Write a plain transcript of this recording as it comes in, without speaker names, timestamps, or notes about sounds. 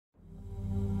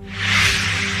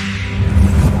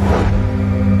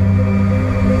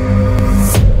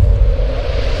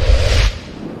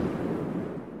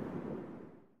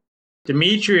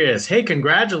Demetrius, hey,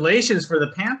 congratulations for the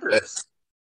Panthers.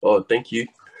 Oh, thank you.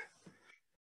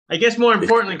 I guess more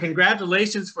importantly,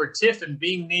 congratulations for Tiff and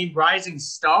being named Rising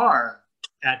Star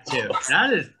at Tiff.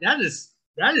 That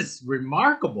is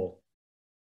remarkable.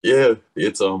 Yeah,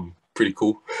 it's pretty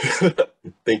cool.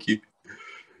 Thank you.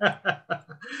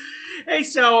 Hey,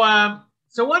 so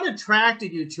what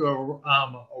attracted you to a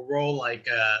role like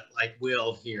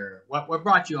Will here? What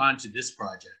brought you onto this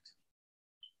project?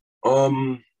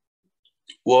 Um,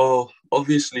 well,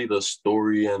 obviously the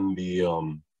story and the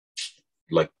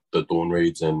like the dawn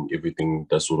raids and everything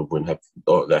that sort of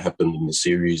that happened in the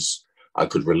series, I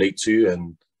could relate to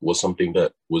and was something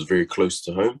that was very close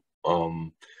to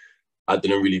home. I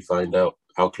didn't really find out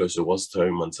how close it was to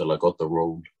home until I got the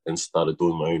role and started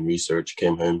doing my own research,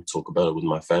 came home, talk about it with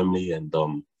my family, and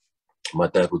my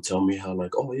dad would tell me how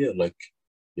like, oh yeah, like,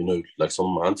 like some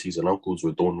of my aunties and uncles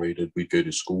were dawn raided. We'd go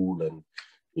to school and,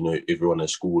 everyone at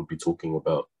school would be talking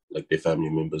about like their family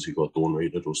members who got dawn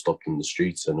raided or stopped in the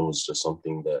streets. And it was just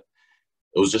something that,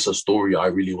 it was just a story I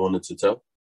really wanted to tell.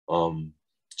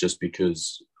 Just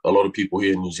because a lot of people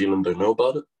here in New Zealand don't know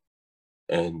about it.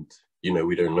 And,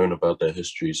 we don't learn about their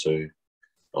history. So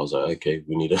I was like, okay,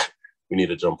 we need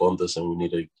to jump on this and we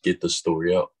need to get this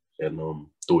story out and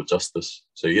do it justice.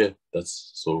 So yeah,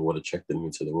 that's sort of what attracted me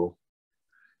to the role.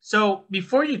 So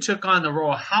before you took on the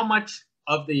role, how much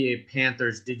of the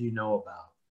Panthers did you know about?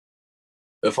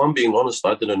 If I'm being honest,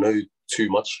 I didn't know too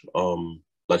much.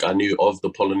 Like I knew of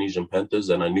the Polynesian Panthers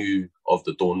and I knew of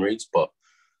the dawn raids, but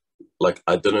like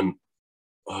I didn't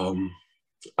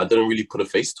really put a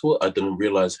face to it. I didn't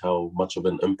realize how much of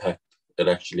an impact it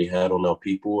actually had on our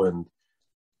people and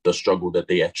the struggle that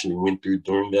they actually went through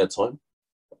during that time.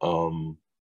 And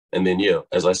then, yeah,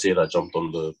 as I said, I jumped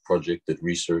on the project, did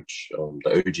research.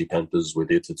 The OG Panthers were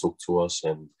there to talk to us,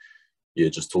 and yeah,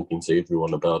 just talking to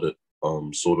everyone about it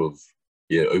sort of,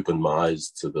 yeah, opened my eyes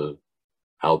to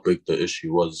how big the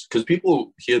issue was. Because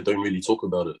people here don't really talk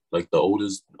about it. Like the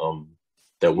elders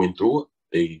that went through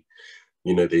it,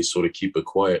 they sort of keep it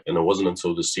quiet. And it wasn't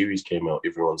until the series came out,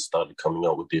 everyone started coming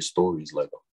out with their stories like,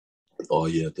 oh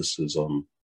yeah, this is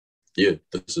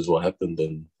what happened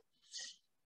and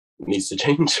it needs to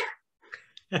change.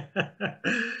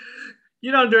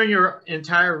 During your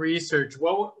entire research,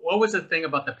 what was the thing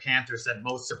about the Panthers that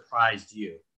most surprised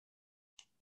you?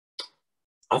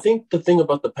 I think the thing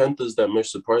about the Panthers that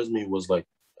most surprised me was like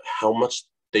how much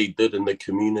they did in the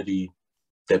community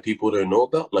that people don't know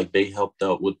about. Like they helped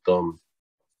out with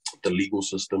the legal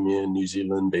system here in New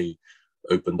Zealand. They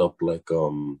opened up like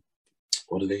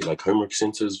what are they, like homework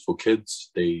centers for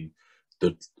kids. They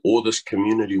did all this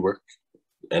community work.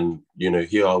 And,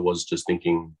 here I was just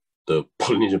thinking the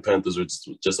Polynesian Panthers were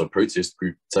just a protest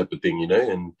group type of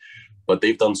thing, but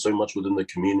they've done so much within the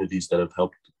communities that have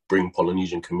helped bring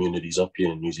Polynesian communities up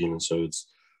here in New Zealand. So it's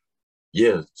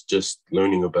just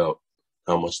learning about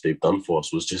how much they've done for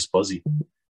us was just buzzy.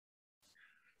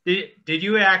 Did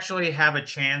you actually have a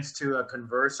chance to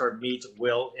converse or meet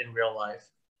Will in real life?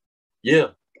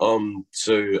 Yeah.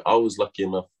 So I was lucky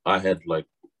enough. I had like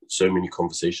so many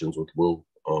conversations with Will,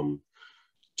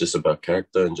 just about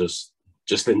character and just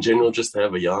in general, just to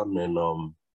have a yarn. And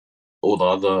all the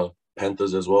other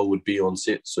Panthers as well would be on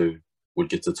set, so would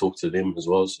get to talk to them as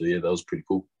well. So yeah, that was pretty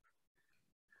cool.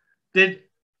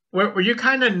 Were you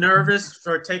kind of nervous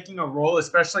for taking a role,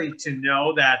 especially to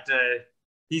know that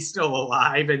he's still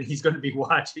alive and he's going to be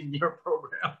watching your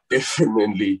program?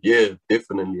 Definitely, yeah,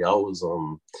 definitely. I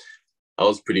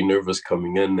was pretty nervous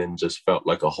coming in and just felt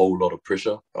like a whole lot of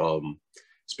pressure,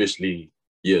 especially,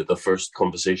 yeah, the first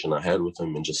conversation I had with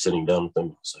him and just sitting down with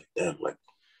him. I was like, damn, like,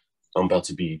 I'm about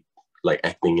to be, like,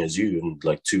 acting as you in,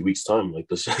 like, 2 weeks' time. Like,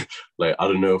 this, like, I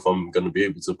don't know if I'm going to be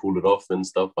able to pull it off and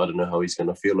stuff. I don't know how he's going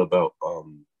to feel about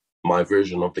my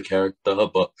version of the character.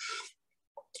 But,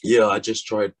 yeah, I just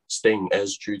tried staying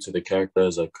as true to the character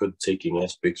as I could, taking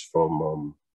aspects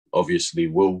from, obviously,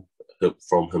 Will,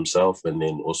 from himself, and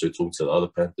then also talking to the other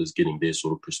Panthers, getting their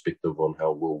sort of perspective on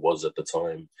how Will was at the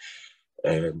time.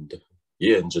 And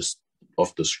yeah, and just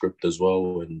off the script as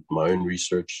well and my own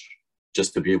research,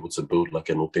 just to be able to build like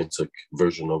an authentic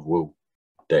version of Will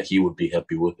that he would be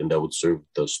happy with and that would serve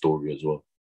the story as well.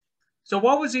 So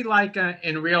what was he like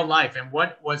in real life, and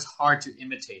what was hard to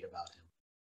imitate about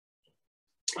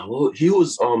him? Well,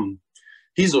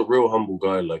 he's a real humble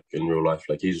guy, like in real life.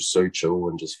 Like he's so chill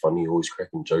and just funny, always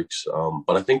cracking jokes.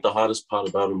 But I think the hardest part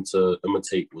about him to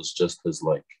imitate was just his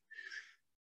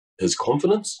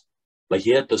confidence. Like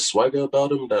he had this swagger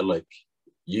about him that like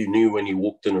you knew when he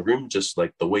walked in a room, just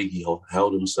like the way he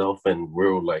held himself and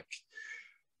real, like,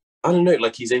 I don't know,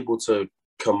 like he's able to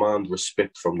command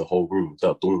respect from the whole room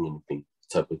without doing anything.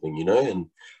 type of thing, you know? And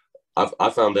I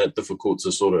found that difficult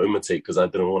to sort of imitate because I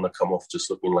didn't want to come off just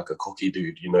looking like a cocky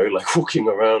dude, you know, like walking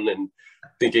around and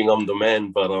thinking I'm the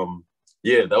man. But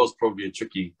yeah, that was probably a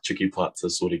tricky part to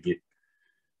sort of get.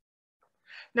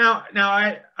 Now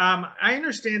I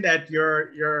understand that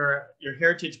your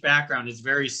heritage background is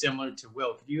very similar to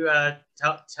Will. Could you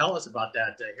tell us about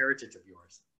that heritage of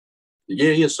yours?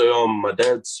 Yeah. So my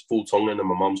dad's full Tongan and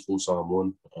my mom's full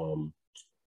Samoan.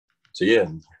 So yeah,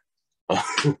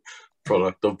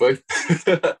 product of both.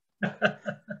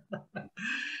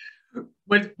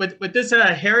 With this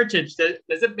heritage, does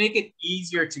it make it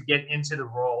easier to get into the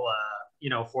role, you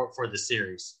know, for the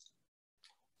series?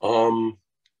 I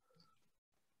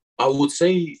would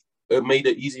say it made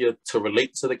it easier to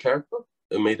relate to the character.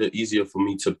 It made it easier for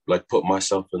me to like put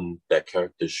myself in that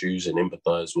character's shoes and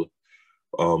empathize with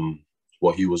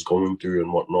what he was going through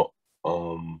and whatnot.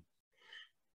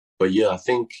 But yeah, I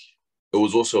think it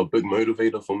was also a big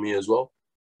motivator for me as well,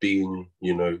 being,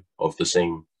 you know, of the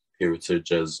same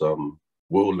heritage as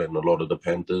Will and a lot of the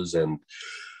Panthers, and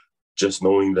just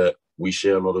knowing that we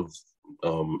share a lot of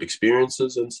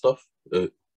experiences and stuff.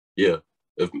 Yeah,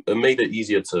 it made it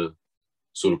easier to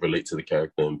sort of relate to the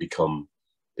character and become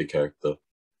the character.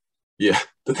 Yeah,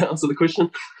 did that answer the question?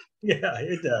 Yeah,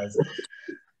 it does.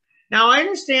 Now, I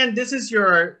understand this is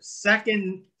your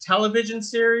second television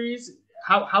series.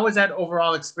 How was that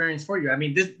overall experience for you? I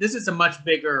mean, this is a much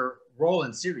bigger role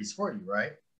and series for you,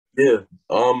 right? Yeah.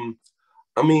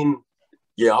 I mean,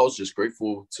 yeah, I was just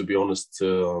grateful, to be honest,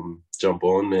 to jump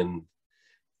on. And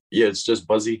yeah, it's just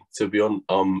buzzy to be on.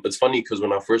 It's funny because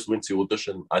when I first went to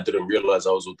audition, I didn't realize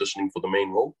I was auditioning for the main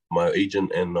role. My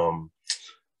agent and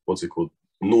what's it called?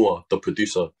 Noah, the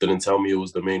producer, didn't tell me it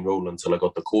was the main role until I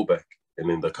got the callback. And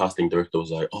then the casting director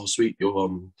was like, "Oh, sweet,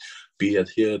 you'll be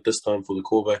here this time for the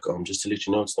callback. Just to let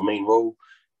you know, it's the main role."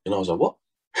 And I was like, "What?"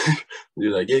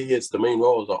 You're like, yeah, it's the main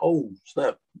role. I was like, "Oh,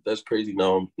 snap, that's crazy."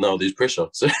 Now there's pressure.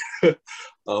 So,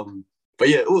 but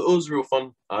yeah, it was real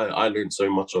fun. I learned so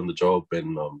much on the job,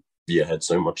 and yeah, had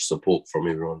so much support from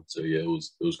everyone. So yeah, it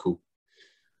was cool.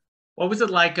 What was it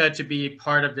like to be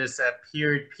part of this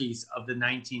period piece of the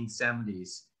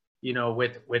 1970s? You know,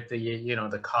 with the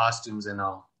the costumes and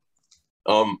all.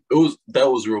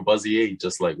 That was real buzzy, eh?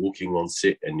 Just like walking on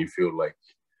set, and you feel like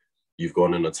you've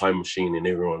gone in a time machine, and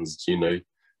everyone's in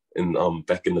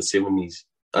back in the 70s.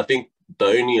 I think the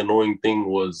only annoying thing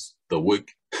was the wig,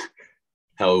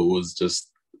 how it was just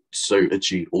so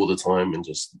itchy all the time, and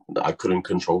just I couldn't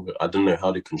control it. I didn't know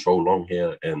how to control long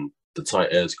hair and the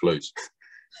tight ass clothes.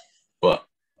 But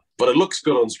it looks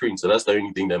good on screen, so that's the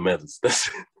only thing that matters.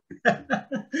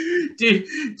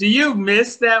 Do you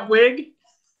miss that wig?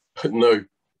 No,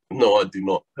 I do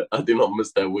not. I do not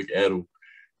miss that wig at all.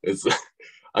 It's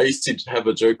I used to have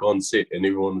a joke on set, and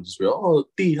everyone would just be like, "Oh,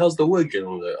 D, how's the wig?" And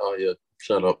I'm like, "Oh yeah,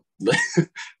 shut up.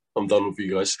 I'm done with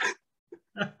you guys."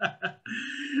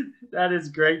 That is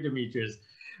great, Dimitrius.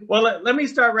 Well, let me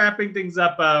start wrapping things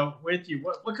up with you.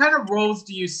 What kind of roles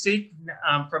do you seek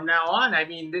from now on? I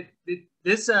mean,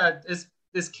 this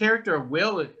character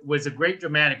Will was a great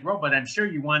dramatic role, but I'm sure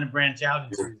you want to branch out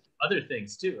into other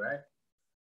things too, right?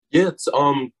 Yeah,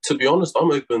 to be honest,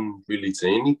 I'm open really to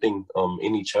anything.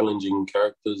 Any challenging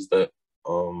characters that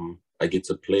I get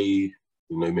to play.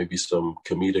 You know, maybe some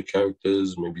comedic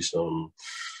characters, maybe some.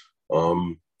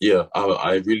 Yeah,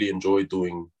 I really enjoy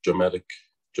doing dramatic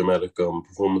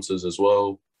performances as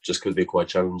well, just because they're quite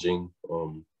challenging.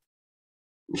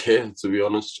 Yeah, to be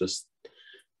honest, just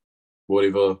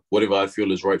whatever I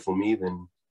feel is right for me, then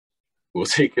we'll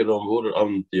take it on board.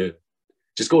 Yeah,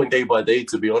 just going day by day,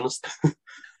 to be honest.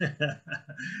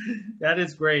 That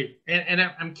is great, and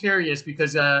I'm curious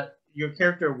because your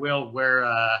character will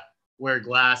wear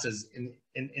glasses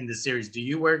in the series. Do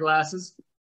you wear glasses?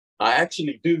 I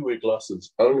actually do wear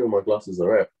glasses. I don't know where my glasses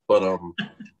are at, but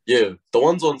yeah, the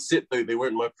ones on set though, they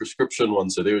weren't my prescription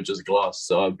ones, so they were just glass.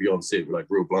 So I'd be on set like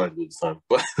real blind all the time.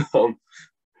 But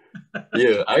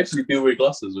yeah, I actually do wear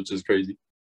glasses, which is crazy.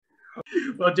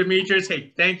 Well, Dimitrius,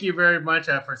 hey, thank you very much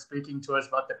for speaking to us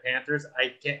about the Panthers.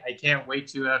 I can't wait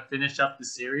to finish up the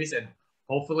series, and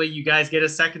hopefully you guys get a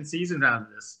second season out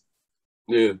of this.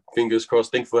 Yeah, fingers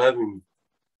crossed. Thanks for having me.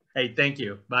 Hey, thank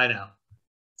you. Bye now.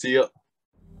 See ya.